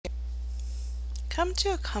Come to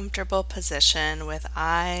a comfortable position with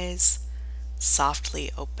eyes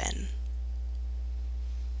softly open.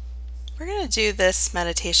 We're going to do this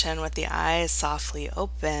meditation with the eyes softly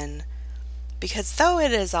open because though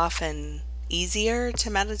it is often easier to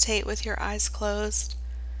meditate with your eyes closed,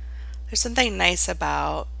 there's something nice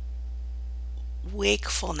about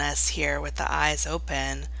wakefulness here with the eyes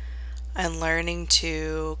open and learning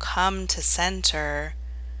to come to center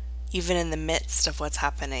even in the midst of what's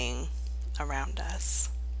happening around us.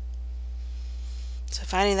 So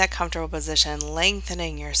finding that comfortable position,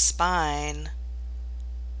 lengthening your spine,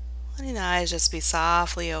 letting the eyes just be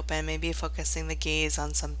softly open, maybe focusing the gaze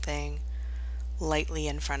on something lightly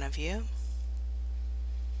in front of you.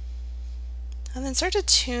 And then start to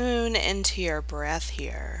tune into your breath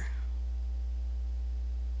here.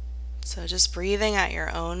 So just breathing at your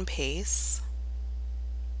own pace.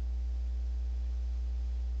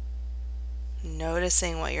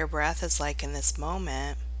 Noticing what your breath is like in this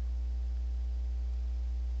moment.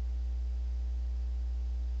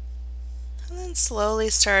 And then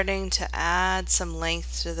slowly starting to add some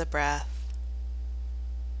length to the breath.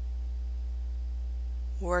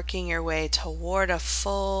 Working your way toward a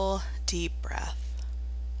full, deep breath.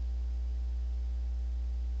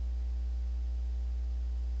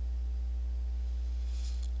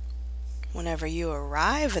 Whenever you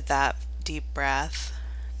arrive at that deep breath,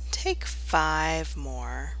 take 5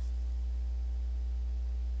 more.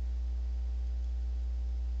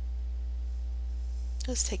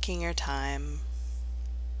 Just taking your time.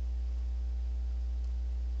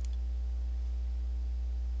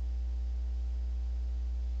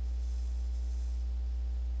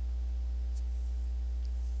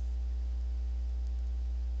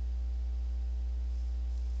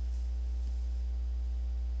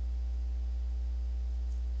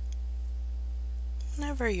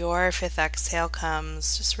 Whenever your 5th exhale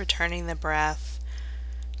comes, just returning the breath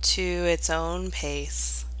to its own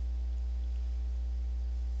pace.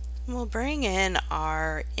 We'll bring in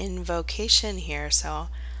our invocation here. So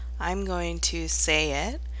I'm going to say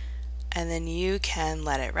it, and then you can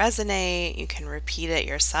let it resonate. You can repeat it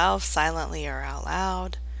yourself silently or out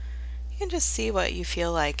loud. You can just see what you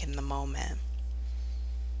feel like in the moment.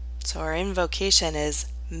 So our invocation is,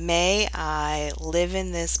 may I live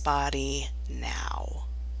in this body now.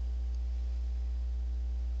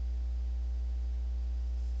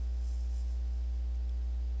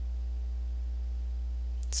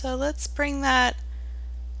 So let's bring that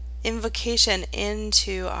invocation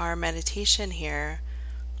into our meditation here.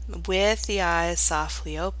 With the eyes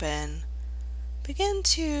softly open, begin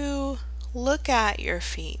to look at your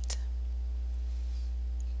feet.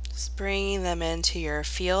 Just bringing them into your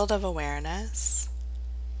field of awareness.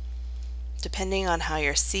 Depending on how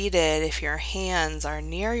you're seated, if your hands are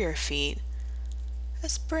near your feet,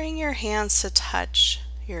 just bring your hands to touch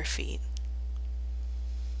your feet.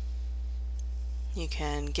 You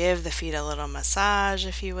can give the feet a little massage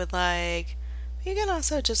if you would like. You can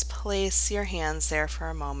also just place your hands there for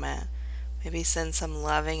a moment. Maybe send some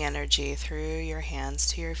loving energy through your hands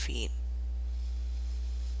to your feet.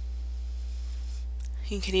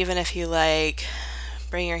 You could even, if you like,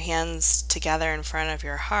 bring your hands together in front of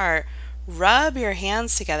your heart. Rub your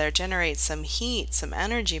hands together, generate some heat, some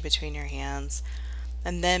energy between your hands,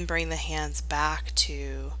 and then bring the hands back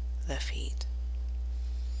to the feet.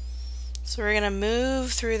 So we're going to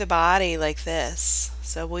move through the body like this.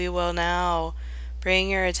 So we will now bring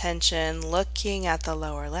your attention looking at the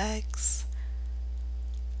lower legs.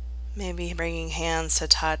 Maybe bringing hands to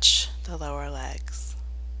touch the lower legs.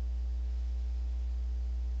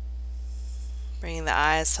 Bringing the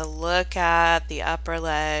eyes to look at the upper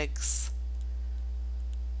legs.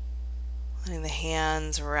 Letting the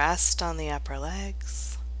hands rest on the upper legs.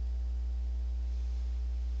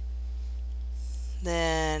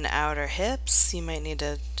 Then outer hips, you might need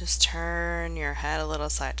to just turn your head a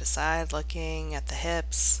little side to side, looking at the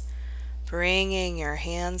hips, bringing your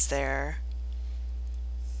hands there.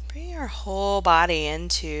 Bring your whole body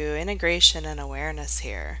into integration and awareness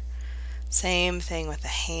here. Same thing with the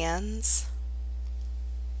hands.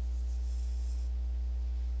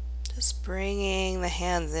 Just bringing the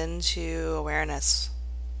hands into awareness.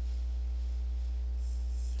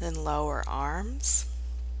 Then lower arms.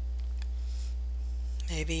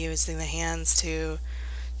 Maybe using the hands to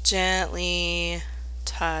gently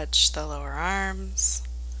touch the lower arms,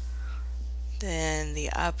 then the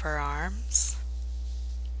upper arms.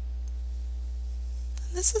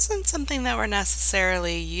 This isn't something that we're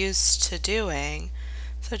necessarily used to doing,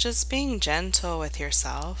 so just being gentle with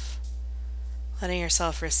yourself, letting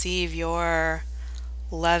yourself receive your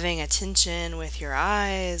loving attention with your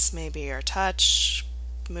eyes, maybe your touch,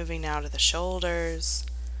 moving now to the shoulders,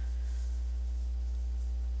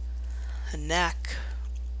 the neck.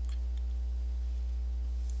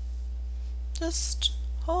 Just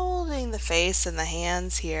holding the face and the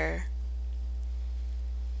hands here.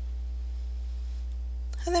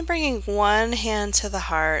 And then bringing one hand to the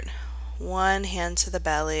heart, one hand to the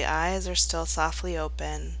belly. Eyes are still softly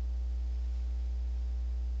open.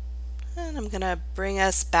 And I'm going to bring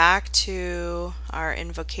us back to our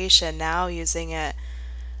invocation now, using it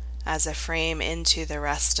as a frame into the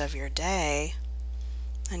rest of your day.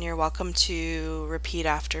 And you're welcome to repeat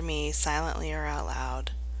after me silently or out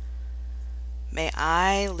loud. May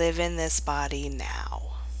I live in this body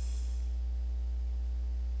now.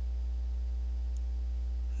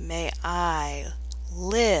 May I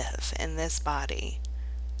live in this body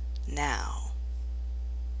now.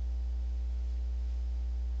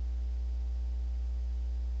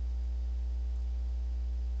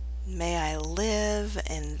 May I live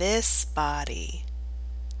in this body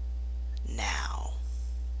now.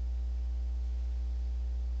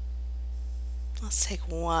 Let's take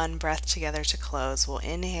one breath together to close. We'll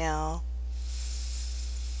inhale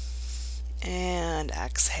and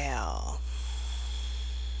exhale.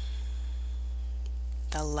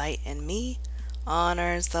 The light in me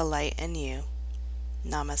honors the light in you.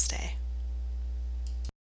 Namaste.